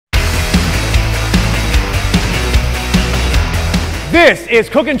This is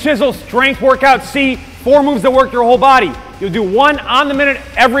Cookin' Chisel's Strength Workout C, 4 moves that work your whole body. You'll do 1 on the minute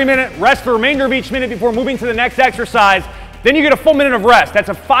every minute, rest the remainder of each minute before moving to the next exercise. Then you get a full minute of rest. That's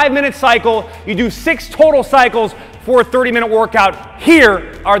a 5-minute cycle. You do 6 total cycles for a 30-minute workout.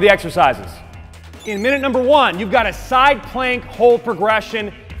 Here are the exercises. In minute number 1, you've got a side plank hold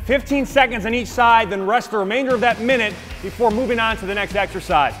progression, 15 seconds on each side, then rest the remainder of that minute before moving on to the next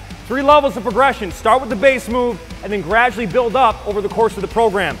exercise. 3 levels of progression. Start with the base move and then gradually build up over the course of the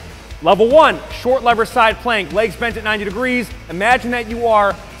program. Level 1, short lever side plank, legs bent at 90 degrees. Imagine that you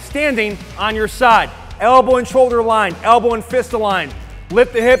are standing on your side. Elbow and shoulder aligned, elbow and fist aligned.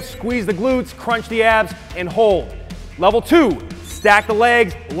 Lift the hips, squeeze the glutes, crunch the abs, and hold. Level 2, stack the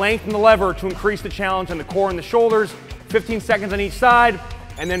legs, lengthen the lever to increase the challenge on the core and the shoulders. 15 seconds on each side.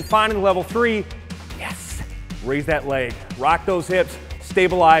 And then finally, level 3, yes, raise that leg, rock those hips,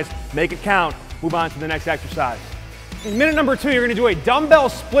 stabilize, make it count, move on to the next exercise. In minute number 2, you're gonna do a dumbbell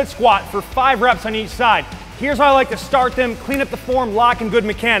split squat for 5 reps on each side. Here's how I like to start them, clean up the form, lock in good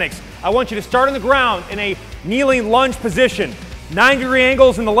mechanics. I want you to start on the ground in a kneeling lunge position. 90-degree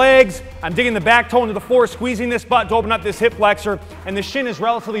angles in the legs. I'm digging the back toe into the floor, squeezing this butt to open up this hip flexor, and the shin is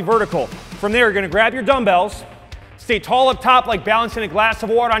relatively vertical. From there, you're gonna grab your dumbbells, stay tall up top like balancing a glass of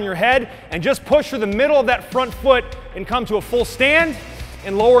water on your head, and just push through the middle of that front foot and come to a full stand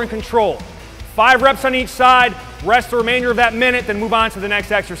and lower and control. 5 reps on each side, rest the remainder of that minute, then move on to the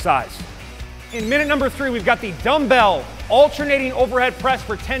next exercise. In minute number 3, we've got the dumbbell alternating overhead press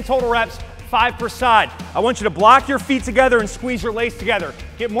for 10 total reps, 5 per side. I want you to block your feet together and squeeze your legs together.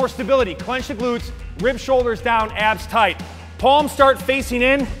 Get more stability, clench the glutes, rib shoulders down, abs tight. Palms start facing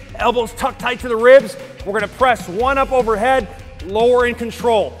in, elbows tucked tight to the ribs. We're gonna press 1 up overhead, lower in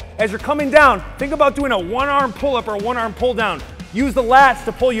control. As you're coming down, think about doing a 1-arm pull-up or a 1-arm pull-down. Use the lats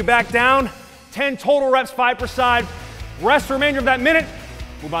to pull you back down. 10 total reps, 5 per side. Rest the remainder of that minute,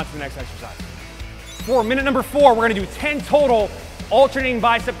 move on to the next exercise. For minute number 4, we're gonna do 10 total alternating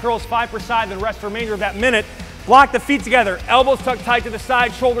bicep curls, 5 per side, then rest the remainder of that minute. Block the feet together, elbows tucked tight to the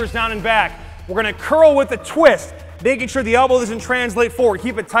side, shoulders down and back. We're gonna curl with a twist, making sure the elbow doesn't translate forward.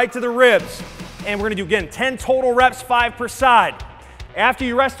 Keep it tight to the ribs. And we're gonna do, again, 10 total reps, 5 per side. After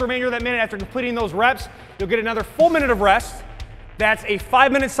you rest the remainder of that minute, after completing those reps, you'll get another full minute of rest. That's a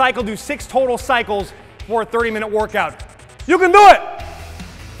 5-minute cycle, do 6 total cycles for a 30-minute workout. You can do it!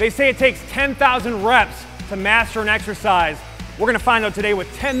 They say it takes 10,000 reps to master an exercise. We're gonna find out today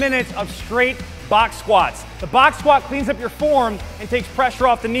with 10 minutes of straight box squats. The box squat cleans up your form and takes pressure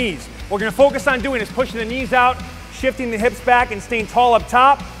off the knees. What we're gonna focus on doing is pushing the knees out, shifting the hips back and staying tall up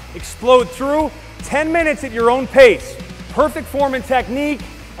top, explode through, 10 minutes at your own pace. Perfect form and technique,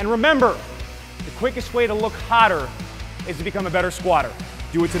 and remember, the quickest way to look hotter is to become a better squatter.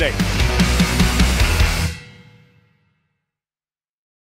 Do it today.